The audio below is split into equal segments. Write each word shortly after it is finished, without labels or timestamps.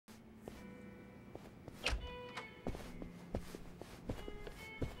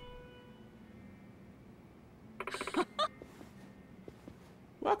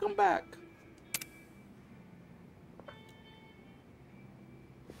come back.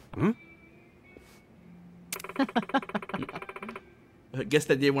 Hmm? I guess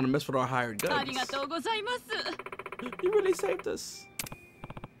they didn't want to mess with our hired guns. ありがとうございます。 You really saved us.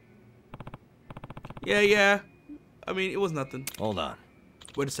 Yeah. I mean, it was nothing. Hold on.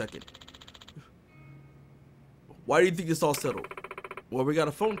 Wait a second. Why do you think it's all settled? Well, we got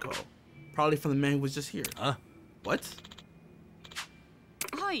a phone call. Probably from the man who was just here. Huh? What?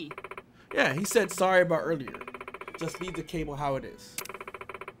 はい。 Yeah, he said sorry about earlier. Just leave the cable how it is.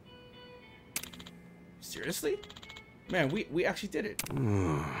 Seriously? Man, we actually did it.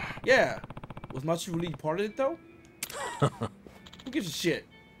 Yeah. Was Machu really part of it though? Who gives a shit?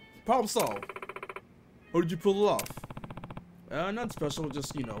 Problem solved. How did you pull it off? Nothing special,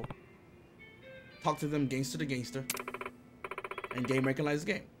 just, you know, talk to them gangster to gangster. And game recognize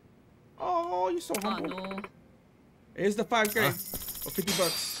the game. Oh, you're so あ humble. の Here's the 5 grand. Or 50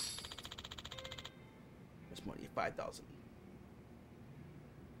 bucks. That's money, 5,000.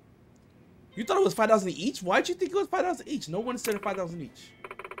 You thought it was 5,000 each? Why'd you think it was 5,000 each? No one said 5,000 each.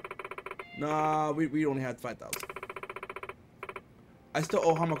 Nah, we only had 5,000. I still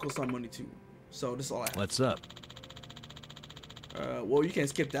owe Hamako some money too. So this is all I have. What's up? Well, you can't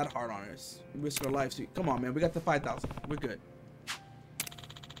skip that hard on us. We risk our lives. Come on, man. We got the 5,000. We're good.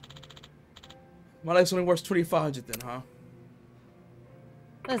 My life's only worth 2,500 then, huh?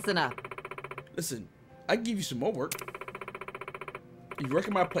 Listen up. Listen, I can give you some more work. If you work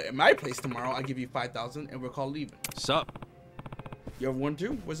at my place tomorrow, I'll give you 5,000 and we'll call leaving. Sup? You ever want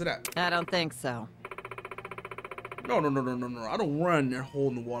to? Where's it at? I don't think so. No. I don't run a hole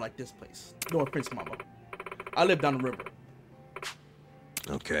in the wall like this place. No offense, mama. I live down the river.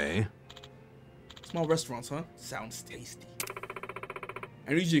 Okay. Small restaurants, huh? Sounds tasty.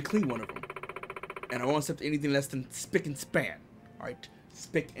 I usually clean one of them. And I won't accept anything less than spick and span. Alright?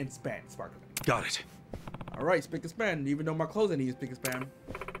 Spick and span, sparkling. Got it. Alright, spick and span. Even though my clothes I need is spick and span.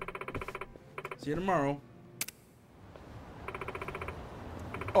 See you tomorrow.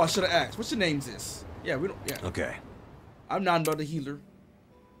 Oh, I should have asked. What's your name's this? Yeah, we don't. Yeah. Okay. I'm Nando the healer.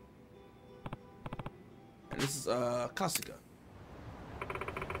 And this is Kasuga.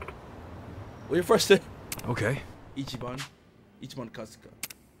 Well, your first name. Okay. Ichiban Kasuga.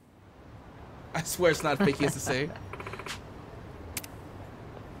 I swear it's not fake, he has to say.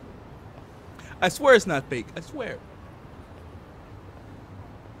 I swear it's not fake. I swear.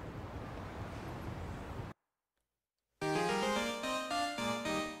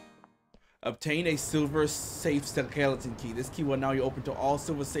 Obtain a silver safe skeleton key. This key will now be open to all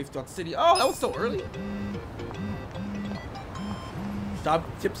silver safes throughout the city. Oh, that was so early. Stop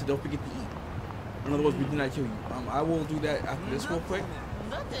tips and don't forget to eat. In other words, we did not kill you. I will do that after this real quick.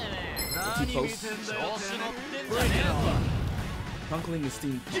 Too close. Hunkling and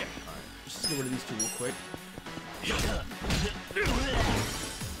steam. Alright, let's just get rid of these two real quick.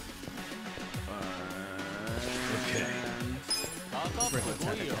 Okay. Regular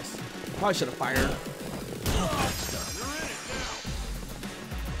attack, I guess. Probably should have fired.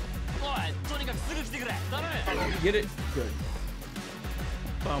 Get it? Good.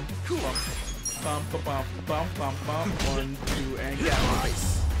 Bump, bump, bump, bump, bump, bump, bump. 1, 2, and get out of my face.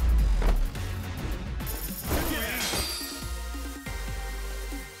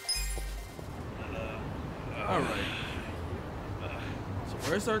 Alright. So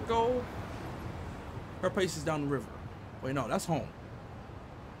where's our goal? Her place is down the river. Wait, no, that's home.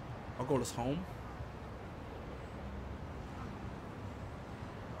 Our goal is home.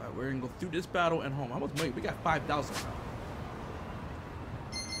 Alright, we're gonna go through this battle and home. How much money? We got 5,000 now.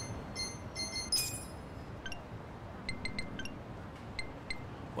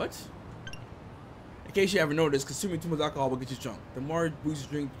 What? In case you haven't noticed, consuming too much alcohol will get you drunk. The more booze you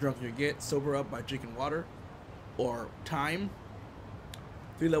drink, the drunker you get. Sober up by drinking water or time.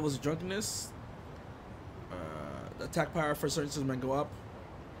 3 levels of drunkenness. The attack power for certain systems might go up.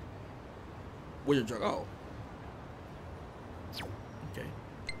 When you're drunk. Oh. Okay.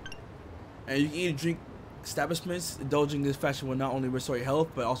 And you can eat and drink establishments. Indulging in this fashion will not only restore your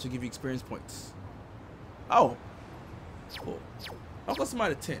health, but also give you experience points. Oh. Cool. I'll plus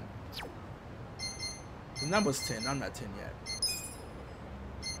mine at 10. The number's 10. I'm not 10 yet.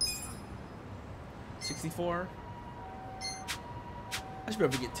 64. I should be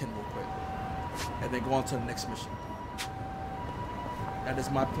able to get 10 real quick. And then go on to the next mission. That is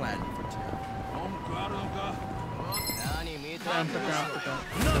my plan for today.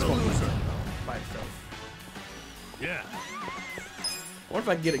 That's one more by itself. Yeah. What if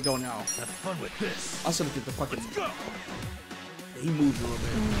I can get it going now? Have fun with this. I should have get the fucking. Let's go. He moved a little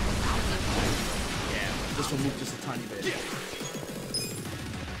bit. Yeah, this one moved just a tiny bit.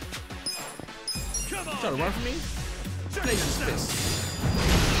 Trying to run from me? Tenacious Fist.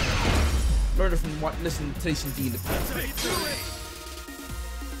 Learned it from what? Listen to Tenacious D in the past.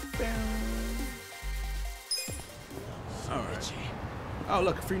 Alright. Oh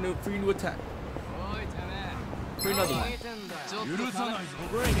look, free new attack. Free another one.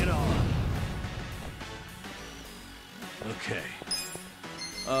 Bring it on. Okay.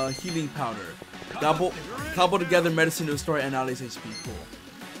 Healing powder. Cobble together medicine to restore and allies HP. Cool.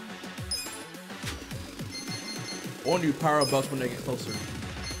 Or new power buffs when they get closer.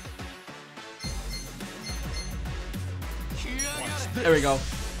 There we go.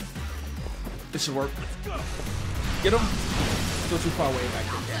 This should work. Get him. Still too far away back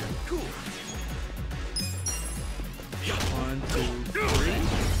there. Cool. 1, 2, 3.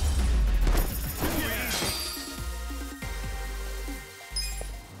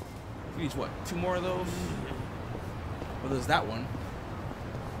 He needs what? 2 more of those? Well, there's that one.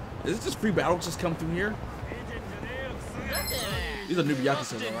 Is it just free battles just come through here? These are new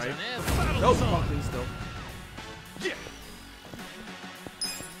Yakuza though, right? Nope, fucking still. Yeah.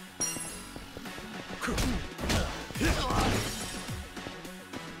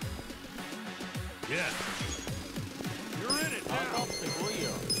 You're in it now.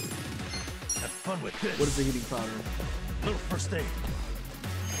 Have fun with this. What is the healing powder? Little first aid.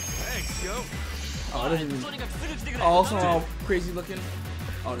 Thanks, yo. Oh, it doesn't even... Oh, also all crazy looking.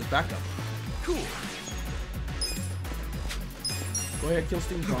 Oh, there's backup. Cool. Go ahead, kill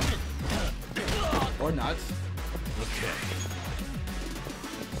Steam Tron. Or not. Okay.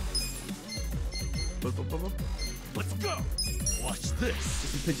 Let's go. Watch this.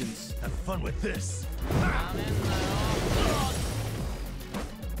 Some pigeons. Have fun with this.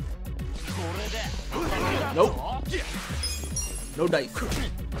 Nope. No dice.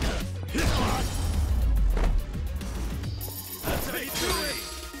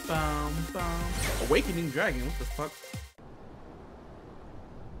 Awakening Dragon. What the fuck?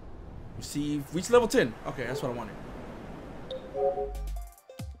 Receive. Reach level 10. Okay, that's what I wanted.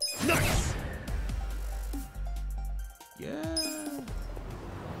 Nice. Yeah.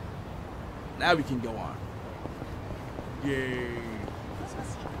 Now we can go on. Yay.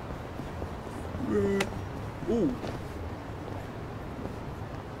 Ooh.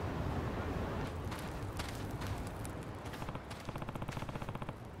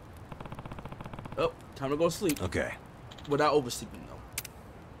 Oh, time to go to sleep. Okay. Without oversleeping though.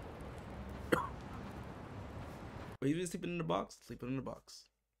 Wait, you been sleeping in the box? Sleeping in the box.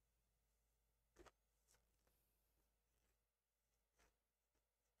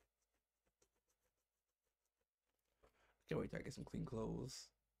 Can't wait till I get some clean clothes.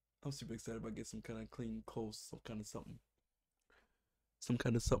 I'm super excited about getting some kind of clean clothes, some kind of something. Some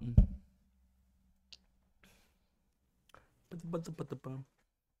kind of something.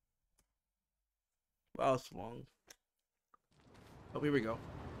 Wow, it's long. Oh, here we go.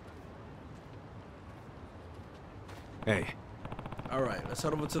 Hey. All right, let's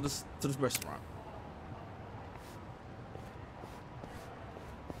head over to this restaurant.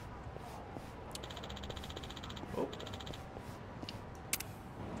 Oh,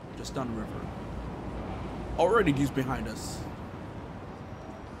 just down the river. Already, he's behind us.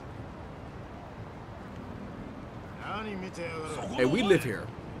 Hey, we live here.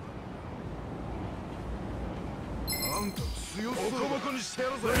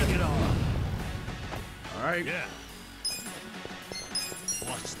 Bring it on. All right. Yeah.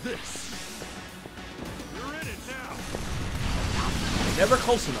 Watch this. You're in it now. Never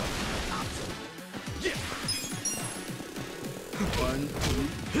close enough. Yeah. 1, 2,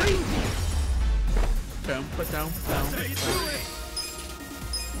 3. Down, put down, down.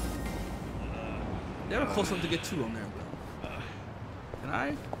 Never close enough to get 2 on there, though. Can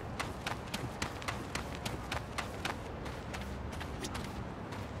I?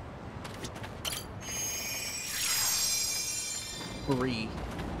 Free.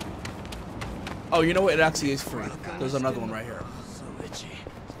 Oh, you know what? It actually is free. There's another one right here.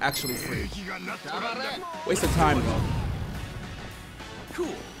 Actually free. Waste of time though.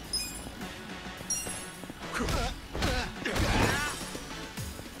 Cool.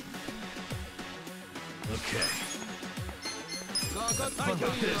 Okay. Have fun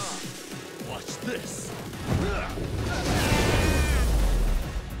with this. Watch this.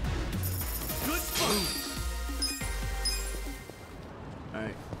 Good spot.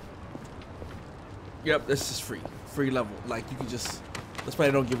 Alright. Yep, this is free. Free level. Like, you can just... That's why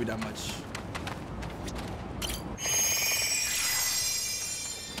they don't give you that much.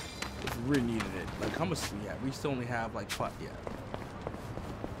 If we really needed it. Like, how much do we have? We still only have, like, 5 yet.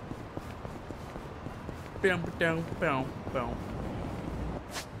 Bam, down, bam, bam.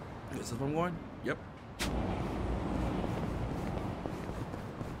 Is this where I'm going? Yep.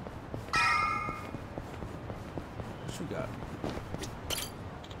 we got?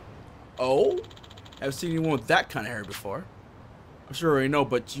 Oh? Haven't seen anyone with that kind of hair before. I'm sure you already know,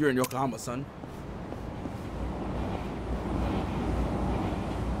 but you're in Yokohama, son.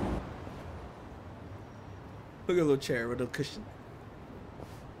 Look at a little chair with a cushion.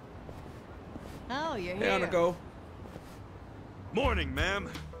 Oh, you're Hey, here. on the go. Morning, ma'am.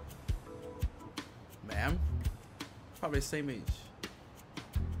 Ma'am? Probably the same age.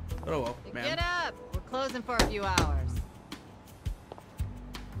 Oh well, ma'am. Get up. We're closing for a few hours.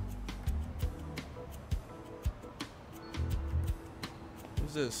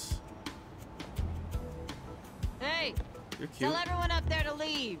 Who's this? Hey, You're cute. tell everyone up there to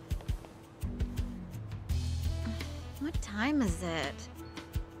leave. What time is it?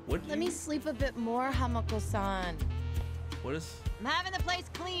 What? Let me sleep a bit more, Hamako-san. What is? I'm having the place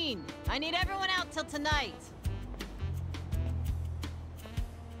clean. I need everyone out till tonight.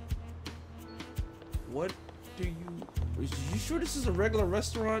 What do you? Are you sure this is a regular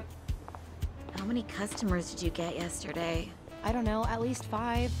restaurant? How many customers did you get yesterday? I don't know, at least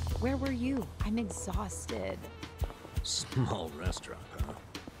 5. Where were you? I'm exhausted. Small restaurant, huh?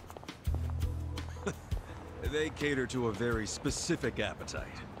 They cater to a very specific appetite.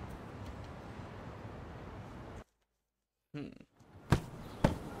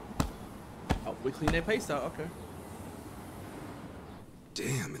 Oh, we clean that paste out. Okay.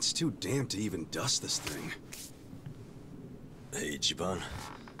 Damn, it's too damp to even dust this thing. Hey, Ichiban.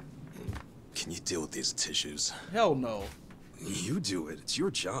 Can you deal with these tissues? Hell no. You do it. It's your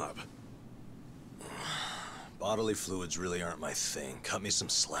job. Bodily fluids really aren't my thing. Cut me some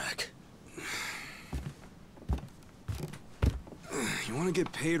slack. You want to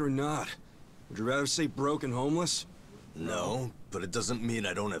get paid or not? Would you rather say broke and homeless? No, but it doesn't mean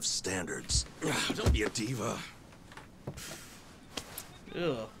I don't have standards. Don't be a diva.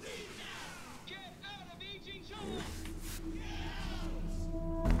 Ugh.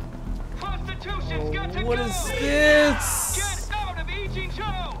 Prostitution's got to What go! is this? Get out of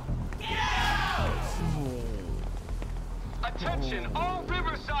Ichincho! Attention, all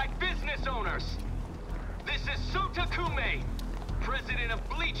Riverside business owners! This is Suta Kume, president of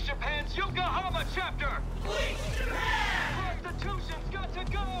Bleach Japan's Yokohama chapter! Bleach Japan! Prostitution's got to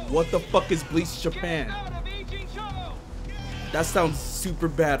go! What the fuck is Bleach Japan? Get out of Ichincho! That sounds super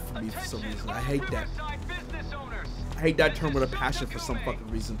bad for me for some reason. I hate that. I hate that term with a passion for some fucking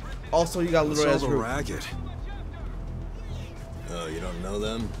reason. Also, you got little ass the group. racket. Oh, you don't know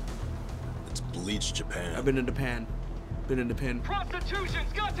them? It's Bleach Japan. I've been in the pan. Been in the pen.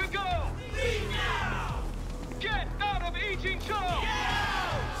 Prostitution's got to go! Leave now! Get out of Ichincho!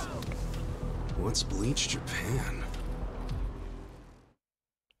 What's Bleach Japan?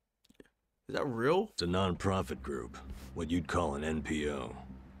 Is that real? It's a non-profit group, what you'd call an NPO.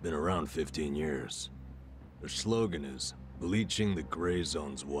 Been around 15 years. Their slogan is, bleaching the gray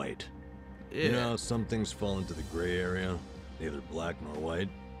zones white. Yeah. You know how some things fall into the gray area, neither black nor white?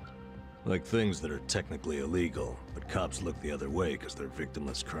 Like things that are technically illegal, but cops look the other way because they're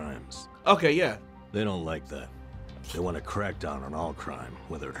victimless crimes. Okay, yeah. They don't like that. They want to crack down on all crime,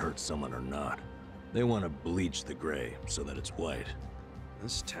 whether it hurts someone or not. They want to bleach the gray so that it's white.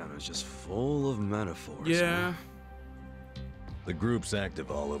 This town is just full of metaphors. Yeah. The group's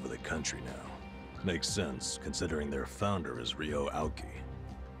active all over the country now. Makes sense, considering their founder is Ryo Aoki.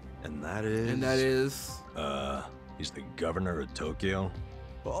 And that is... he's the governor of Tokyo?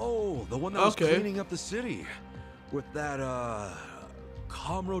 Oh, the one that was cleaning up the city. With that,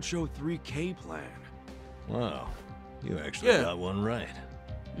 Kamurocho 3K plan. Wow, you actually got one right.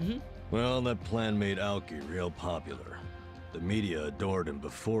 Mm-hmm. Well, that plan made Aoki real popular. The media adored him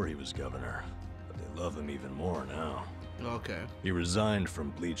before he was governor, but they love him even more now. Okay. He resigned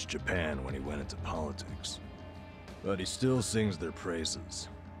from Bleach Japan when he went into politics. But he still sings their praises.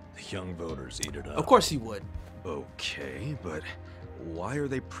 The young voters eat it up. Of course he would. Okay, but why are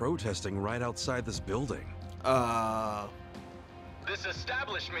they protesting right outside this building? This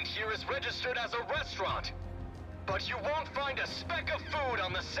establishment here is registered as a restaurant, but you won't find a speck of food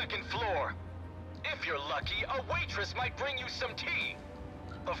on the second floor. If you're lucky, a waitress might bring you some tea.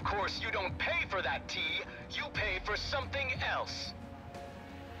 Of course, you don't pay for that tea, you pay for something else.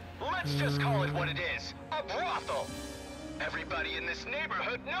 Let's just call it what it is, a brothel. Everybody in this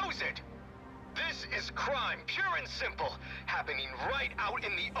neighborhood knows it. This is crime, pure and simple, happening right out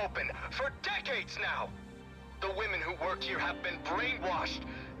in the open for decades now. The women who work here have been brainwashed.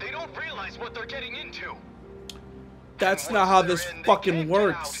 They don't realize what they're getting into. That's not how this fucking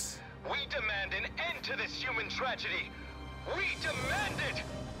works. We demand an end to this human tragedy. We demand it!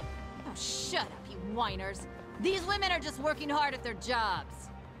 Oh, shut up, you whiners. These women are just working hard at their jobs.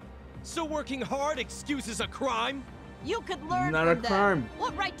 So working hard excuses a crime? You could learn Not from a them. crime.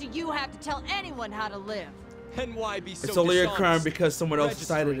 What right do you have to tell anyone how to live? And why be so It's only a dishonest? crime because someone else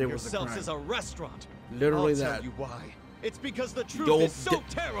decided it Registering was a yourselves crime. as a restaurant. Literally I'll that. tell you why. It's because the truth Go is so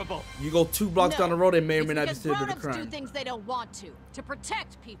terrible. You go 2 blocks No, down the road, they may or it's may not because consider it a grown-ups do crime. things they don't want to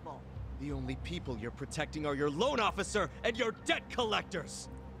protect people. The only people you're protecting are your loan officer and your debt collectors.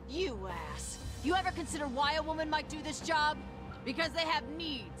 You ass. You ever consider why a woman might do this job? Because they have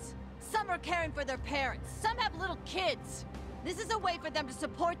needs. Some are caring for their parents. Some have little kids. This is a way for them to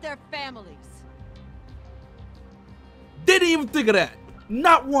support their families. Didn't even think of that.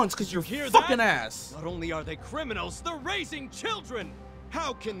 Not once, because you're Hear fucking that? ass. Not only are they criminals, they're raising children.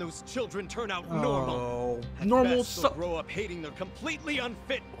 How can those children turn out normal? Oh, At normal best, they'll grow up hating their completely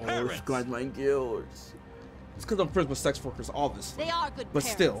unfit Oh, parents. this guy's my guilds. It's because I'm friends with sex workers, obviously. They are good But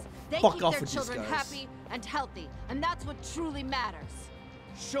parents. still, they fuck keep off their with these children guys. happy and healthy, and that's what truly matters.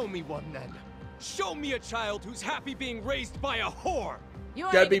 Show me one then. Show me a child who's happy being raised by a whore. You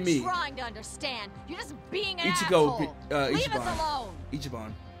aren't Gotta be even me. trying to understand. You're just being an Ichigo, asshole. Leave Ichiban. us alone.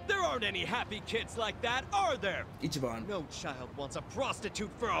 Ichiban. There aren't any happy kids like that, are there? Ichiban. No child wants a prostitute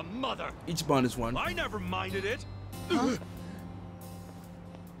for a mother. Ichiban is one. I never minded it.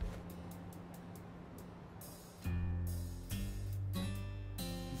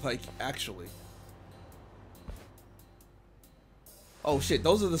 Like, actually. Oh shit,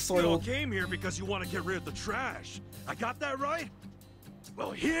 those are the You all soiled. came here because you want to get rid of the trash. I got that right?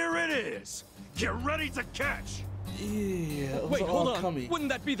 Well, here it is. Get ready to catch. Yeah, those Wait, are hold all on. cummy. Wouldn't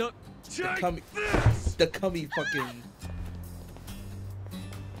that be the... Check cummy- this. The cummy fucking.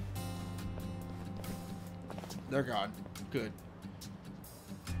 They're gone. Good.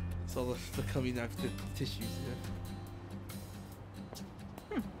 So the cummy knife tissues,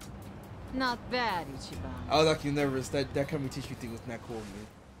 yeah. Not bad, Ichiban. I was actually nervous. That cummy tissue thing was not cool with me.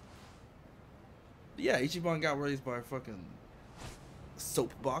 But yeah, Ichiban got raised by a fucking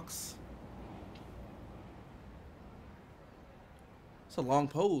soapbox. It's a long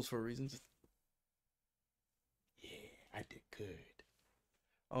pose for a reason. Yeah, I did good.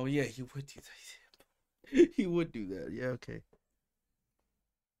 Oh yeah, he would do that. He would do that. Yeah, okay.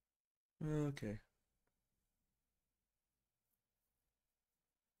 Okay.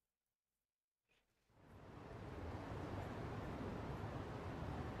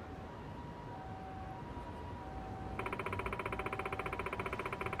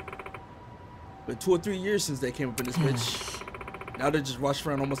 Been 2 or 3 years since they came up in this bitch. Now they're just rushing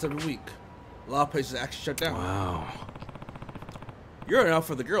around almost every week. A lot of places actually shut down. Wow. You're enough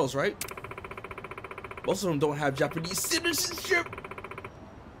for the girls, right? Most of them don't have Japanese citizenship.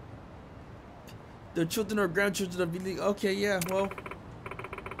 Their children or grandchildren of illegal. Okay, yeah, well.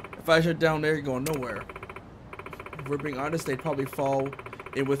 If I shut down, they're going nowhere. If we're being honest, they'd probably fall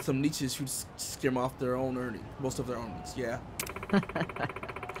in with some niches who'd skim off their own earnings. Most of their earnings, yeah.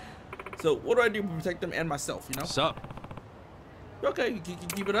 So, what do I do to protect them and myself, you know? Sup? Okay, you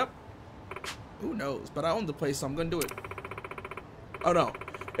keep it up? Who knows? But I own the place, so I'm gonna do it. Oh no.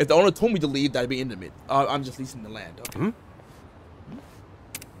 If the owner told me to leave, that'd be intimate. I'm just leasing the land. Okay. Hmm?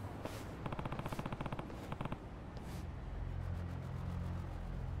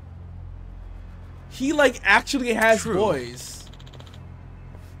 He like actually has True. boys.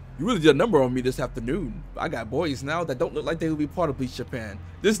 You really did a number on me this afternoon. I got boys now that don't look like they would be part of Bleach Japan.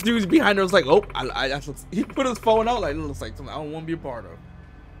 This dude's behind her was like, oh, he put his phone out like, it looks like something I don't want to be a part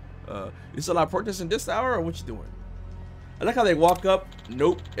of. You still out protesting this hour or what you doing? I like how they walk up,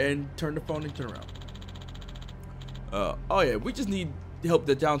 nope, and turn the phone and turn around. Oh yeah, we just need help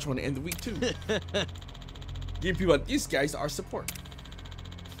the downtrodden to end the week too. Give people like these guys our support.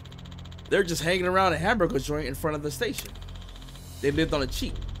 They're just hanging around a hamburger joint in front of the station. They lived on a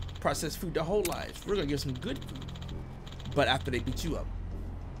cheap, processed food their whole lives. We're gonna give some good food, but after they beat you up.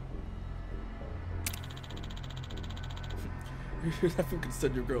 That food can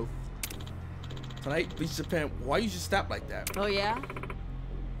stunt your growth. Tonight, Bleach Japan, why you just stop like that? Oh yeah?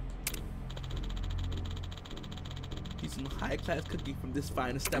 He's some high-class cookie from this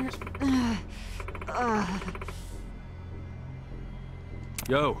fine establishment.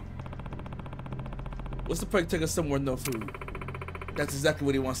 Yo. What's the point of taking us somewhere with no food? That's exactly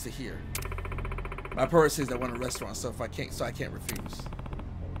what he wants to hear. My parents says I want a restaurant, so I can't refuse.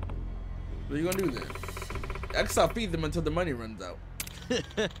 What are you gonna do then? I guess I'll feed them until the money runs out.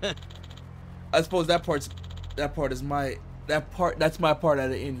 I suppose that's my part at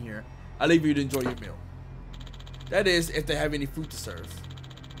the end here. I leave you to enjoy your meal. That is, if they have any food to serve.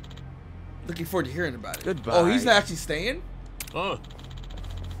 Looking forward to hearing about it. Goodbye. Oh, he's not actually staying? Oh.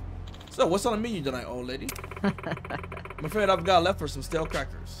 So, what's on the menu tonight, old lady? I'm afraid I've got left for some stale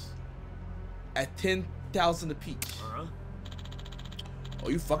crackers. At 10 8,000 apiece. Oh,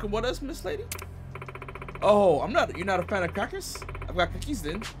 you fucking with us, Miss Lady? Oh, I'm not. You're not a fan of crackers? I've got cookies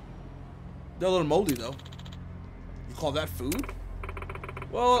then. They're a little moldy though. You call that food?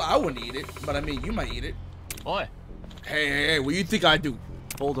 Well, I wouldn't eat it, but I mean, you might eat it. Oi. Hey, what do you think I do?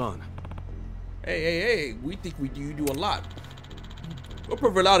 Hold on. Hey, we think you do a lot. We're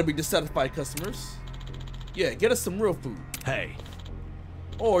probably allowed to be dissatisfied customers. Yeah, get us some real food. Hey.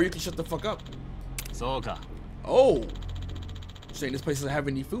 Or you can shut the fuck up. Soka. Oh. Saying this place doesn't have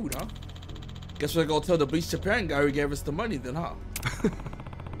any food, huh? Guess we're gonna tell the Bleach Japan guy who gave us the money then, huh?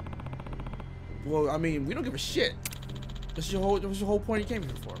 Well, I mean, we don't give a shit. That's your whole point you came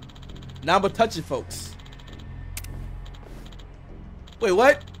here for. Now I'm touching folks. Wait,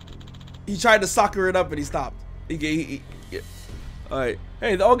 what? He tried to soccer it up and he stopped. Alright.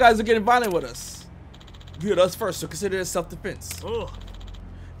 Hey, the old guys are getting violent with us. You hit us first, so consider it self-defense.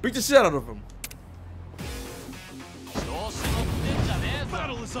 Beat the shit out of them.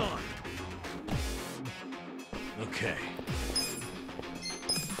 Battle is on. Okay.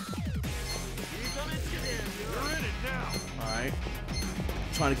 You're in it now. Alright.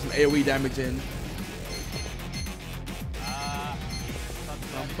 Trying to get some AoE damage in.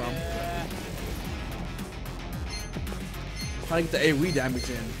 Trying to get the AoE damage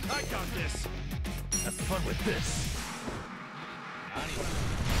in. I got this. Have fun with this.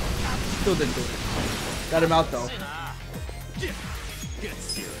 Still didn't do it. Got him out though. Get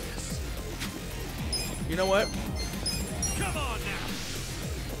serious. You know what? Come on now.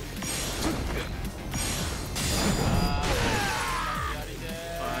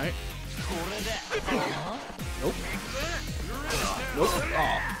 Alright. Nope. Nope.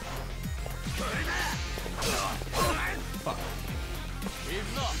 Oh. Fuck.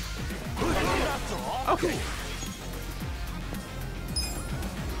 Okay.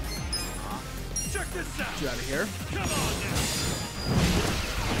 Check this out. Get you out of here. Come on now.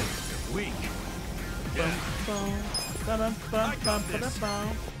 Weak.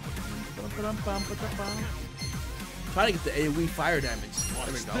 Trying to get the AoE fire damage.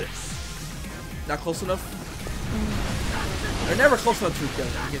 There we go. Not close enough. They're never close enough to each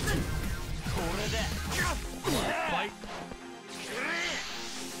other. I get two. Fight.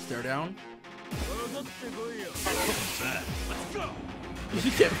 Stare down. Let's go.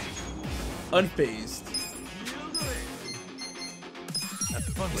 You get unfazed. Have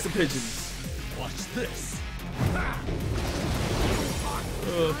fun What's with the pigeons? Watch this.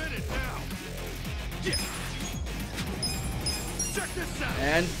 You're in it now. Yeah. Check this out.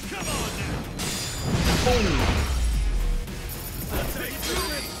 And Come on now. boom. That's how you do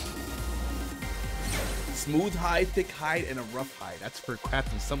it. Smooth hide, thick hide, and a rough hide. That's for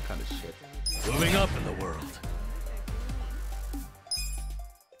crafting some kind of shit. Moving up in the world.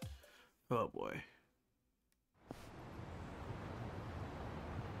 Oh boy.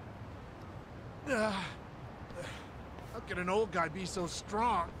 How can an old guy be so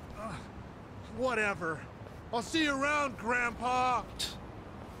strong? Whatever. I'll see you around, Grandpa.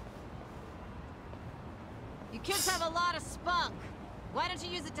 You kids have a lot of spunk. Why don't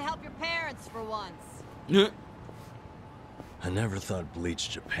you use it to help your parents for once? I never thought Bleach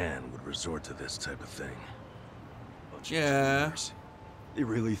Japan would resort to this type of thing. Yeah. They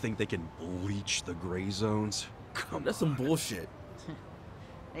really think they can bleach the gray zones? Come That's some bullshit.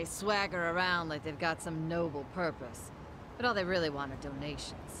 They swagger around like they've got some noble purpose. But all they really want are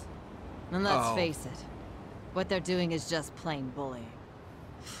donations. And let's face it, what they're doing is just plain bullying.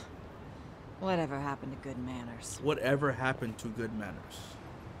 Whatever happened to good manners? Whatever happened to good manners?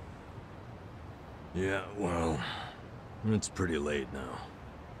 Yeah, well, it's pretty late now.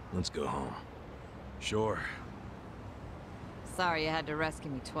 Let's go home. Sure. Sorry you had to rescue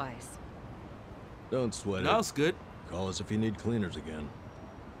me twice. Don't sweat No, it. it's good. Call us if you need cleaners again.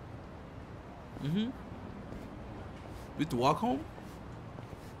 We have to walk home?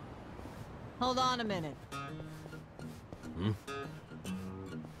 Hold on a minute. Hmm?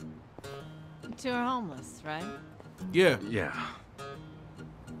 You two are homeless, right? Yeah. Yeah.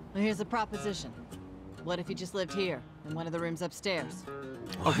 Well, here's a proposition. What if you just lived here, in one of the rooms upstairs?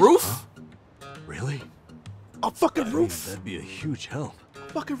 A roof? Really? A fucking roof? That'd be a huge help.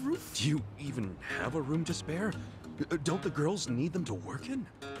 Fucking roof? Do you even have a room to spare? Don't the girls need them to work in?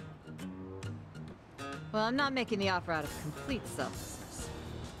 Well, I'm not making the offer out of complete selflessness.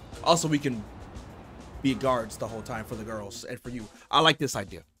 Also, we can be guards the whole time for the girls and for you. I like this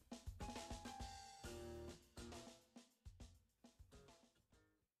idea.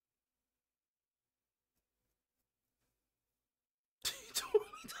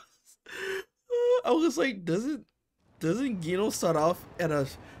 I was like, does it? Doesn't Gino start off at a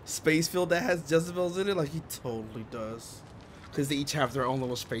space field that has Jezebels in it? Like, he totally does. Because they each have their own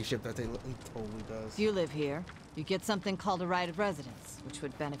little spaceship that he totally does. If you live here, you get something called a right of residence, which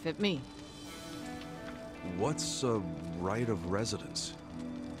would benefit me. What's a right of residence?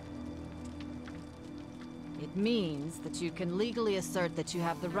 It means that you can legally assert that you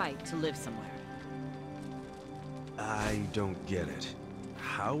have the right to live somewhere. I don't get it.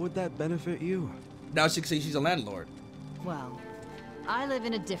 How would that benefit you? Now she can say she's a landlord. Well, I live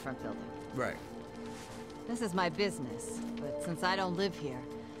in a different building. Right. This is my business, but since I don't live here,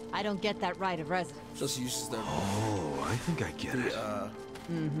 I don't get that right of residence. So she uses the... Oh, I think I get it.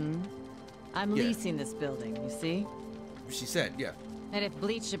 I'm leasing this building, you see? She said, yeah. And if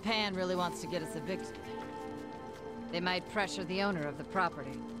Bleach Japan really wants to get us evicted, they might pressure the owner of the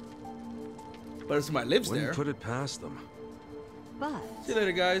property. But if somebody lives Wouldn't there... put it past them. But See you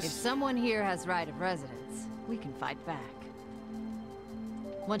later, guys. if someone here has right of residence, we can fight back.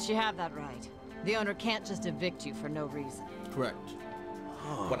 Once you have that right, the owner can't just evict you for no reason. Correct.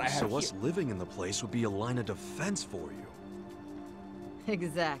 Oh, What I have so us here- living in the place would be a line of defense for you.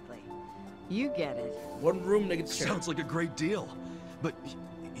 Exactly. You get it. One room, nigga. Chair. Sounds like a great deal. But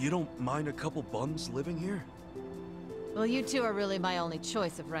you don't mind a couple bums living here? Well, you two are really my only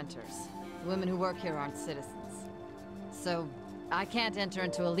choice of renters. The women who work here aren't citizens. So, I can't enter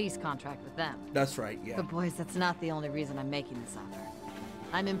into a lease contract with them. That's right, yeah. But boys, that's not the only reason I'm making this offer.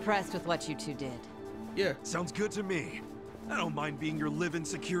 I'm impressed with what you two did. Yeah. Sounds good to me. I don't mind being your live-in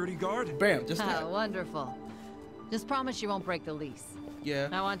security guard. Bam, just Ah, that. wonderful. Just promise you won't break the lease. Yeah.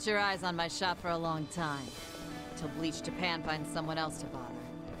 I want your eyes on my shop for a long time. Till Bleach Japan finds someone else to bother.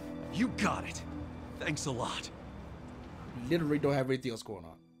 You got it. Thanks a lot. Literally don't have anything else going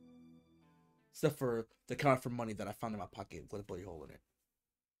on. Except for the count for money that I found in my pocket with a bloody hole in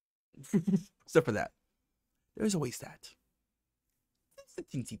it. Except for that. There's always that. It's a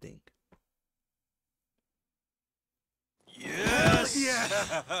teensy thing. Yes! Yeah!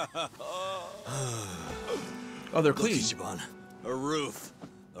 Oh, they're Look, clean. Ichiban. A roof.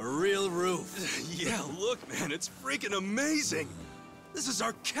 A real roof. Yeah, look, man, it's freaking amazing. This is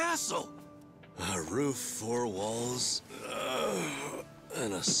our castle. A roof, 4 walls,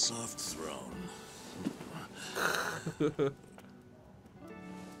 and a soft throne.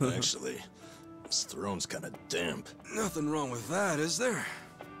 Actually, this throne's kind of damp. Nothing wrong with that, is there?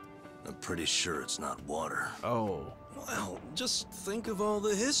 I'm pretty sure it's not water. Oh. Well, just think of all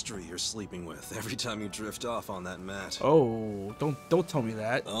the history you're sleeping with every time you drift off on that mat. Oh, don't tell me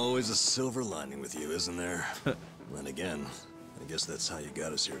that. Always a silver lining with you, isn't there? Then again, I guess that's how you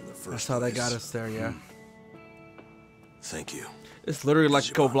got us here in the first place. That's how they got us there, yeah. Thank you. It's literally like a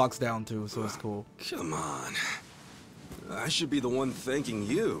couple blocks down too, so it's cool. Come on. I should be the one thanking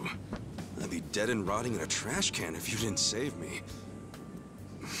you. I'd be dead and rotting in a trash can if you didn't save me.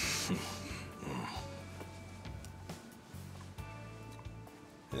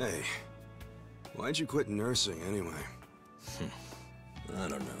 Hey, why'd you quit nursing anyway? I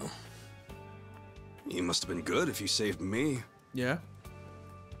don't know. You must have been good if you saved me. Yeah.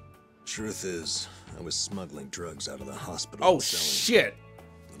 Truth is, I was smuggling drugs out of the hospital. Oh and selling. shit.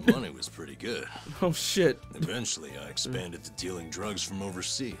 The money was pretty good. Oh shit. Eventually, I expanded to dealing drugs from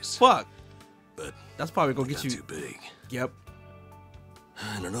overseas. Fuck. But That's probably gonna it get got you. too big. Yep.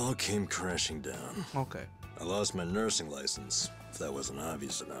 And it all came crashing down. Okay. I lost my nursing license, if that wasn't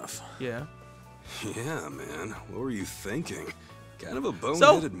obvious enough. Yeah. Yeah, man. What were you thinking? Kind of a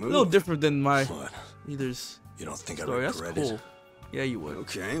So boneheaded a move. little different than my What? either's You don't think story. I That's regret cool. it? Yeah, you would.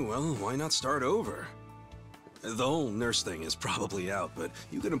 Okay, well, why not start over? The whole nurse thing is probably out, but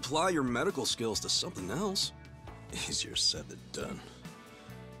you can apply your medical skills to something else. Easier said than done.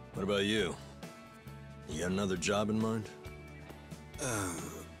 What about you? You got another job in mind?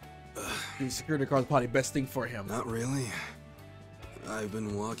 The security guard's probably the best thing for him. Not really. I've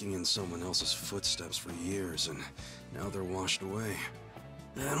been walking in someone else's footsteps for years, and now they're washed away.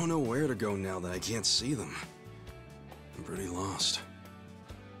 I don't know where to go now that I can't see them. I'm pretty lost.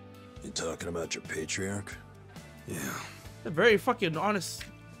 You talking about your patriarch? Yeah. A very fucking honest.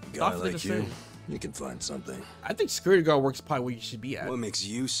 A guy thoughtful thing like to you, say. you can find something. I think security guard works probably where you should be at. What makes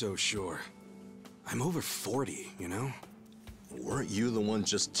you so sure? I'm over 40, you know? Weren't you the one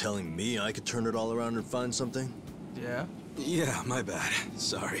just telling me I could turn it all around and find something? Yeah. Yeah, my bad.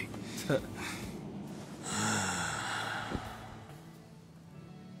 Sorry.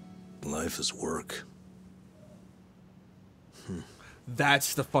 Life is work.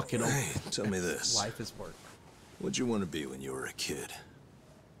 That's the fucking Hey, tell me this. life is work. What'd you want to be when you were a kid?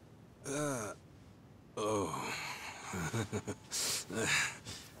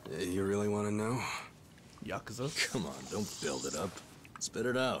 You really want to know? Yakuza. Come on, don't build it up. Spit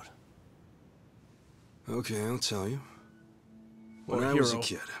it out. Okay, I'll tell you. When Or I was a hero.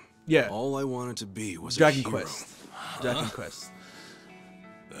 kid, Yeah. all I wanted to be was Dragon a hero. Quest. Dragon Quest.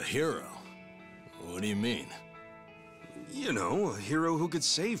 A hero? What do you mean? You know, a hero who could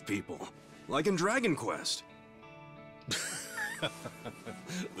save people. Like in Dragon Quest.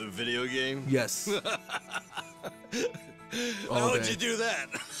 The video game? Yes. How would you do that?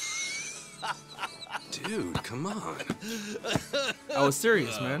 Dude, come on. I was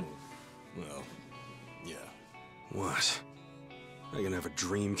serious, man. Well, yeah. What? I can have a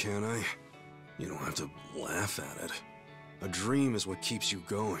dream, can I? You don't have to laugh at it. A dream is what keeps you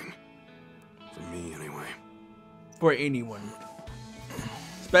going. For me, anyway. For anyone.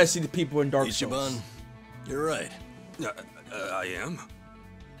 Especially the people in Dark Ichiban, Souls. you're right. I am?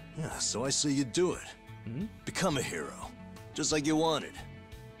 Yeah, so I say you do it. Become a hero. Just like you wanted.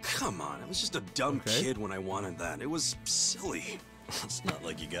 Come on, I was just a dumb kid when I wanted that. It was silly. It's not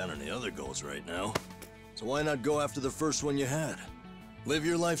like you got any other goals right now. So why not go after the first one you had? Live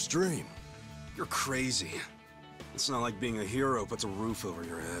your life's dream. You're crazy. It's not like being a hero puts a roof over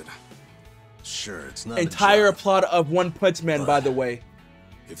your head. Sure, it's not Entire a job, plot of One Punch Man, by the way.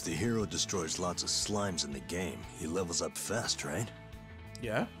 If the hero destroys lots of slimes in the game, he levels up fast, right?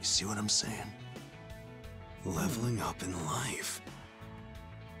 Yeah. You see what I'm saying? Leveling up in life.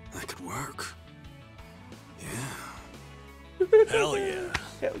 That could work. Yeah. Hell yeah.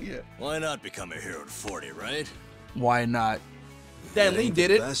 Hell yeah. Why not become a hero at 40, right? Why not? Dan Lee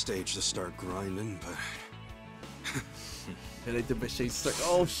did it. Best age to start grinding, but And they did my shade start.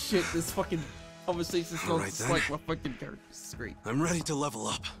 Oh shit, this fucking conversation Alright sounds then. like my fucking character. This is great. I'm ready to level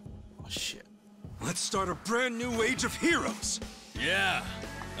up. Oh shit. Let's start a brand new age of heroes. Yeah,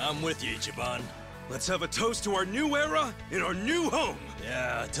 I'm with you, Ichiban. Let's have a toast to our new era in our new home.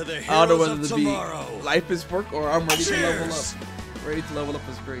 Yeah, to the I don't know heroes whether of to be tomorrow. life is work or I'm ready to level Cheers. up. Ready to level up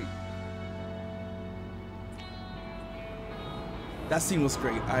is great. That scene was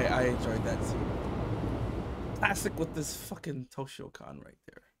great. I enjoyed that scene. Classic with this fucking Toshio-kan right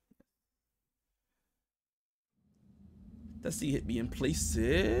there. That scene hit me in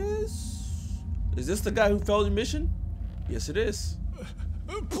places. Is this the guy who failed the mission? Yes, it is.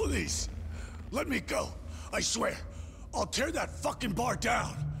 Please, let me go. I swear, I'll tear that fucking bar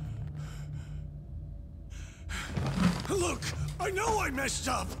down. Look, I know I messed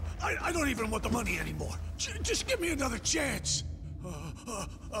up. I don't even want the money anymore. Just give me another chance.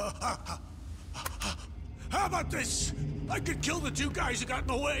 How about this? I could kill the two guys who got in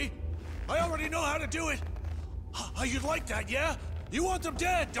the way. I already know how to do it. You'd like that, yeah? You want them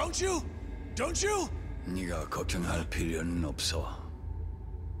dead, don't you? Don't you? 네가 걱정할 필요는 없어.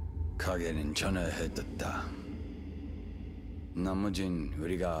 가게는 전화해뒀다. 나머진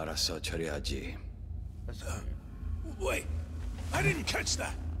우리가 알아서 처리하지. Wait, I didn't catch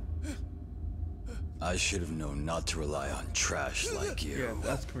that. I should have known not to rely on trash like you. Yeah,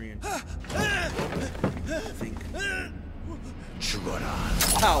 that's Korean. I think. 죽어라.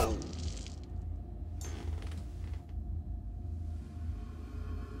 Ow.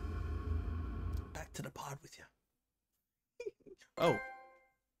 Back to the pod with you. Oh.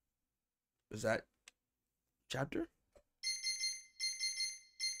 Is that chapter?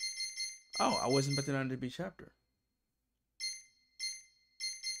 Oh, I wasn't betting on it to be chapter.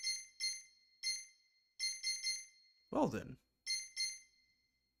 Well then.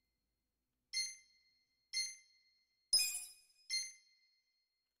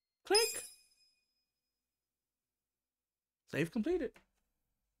 Click. Save completed.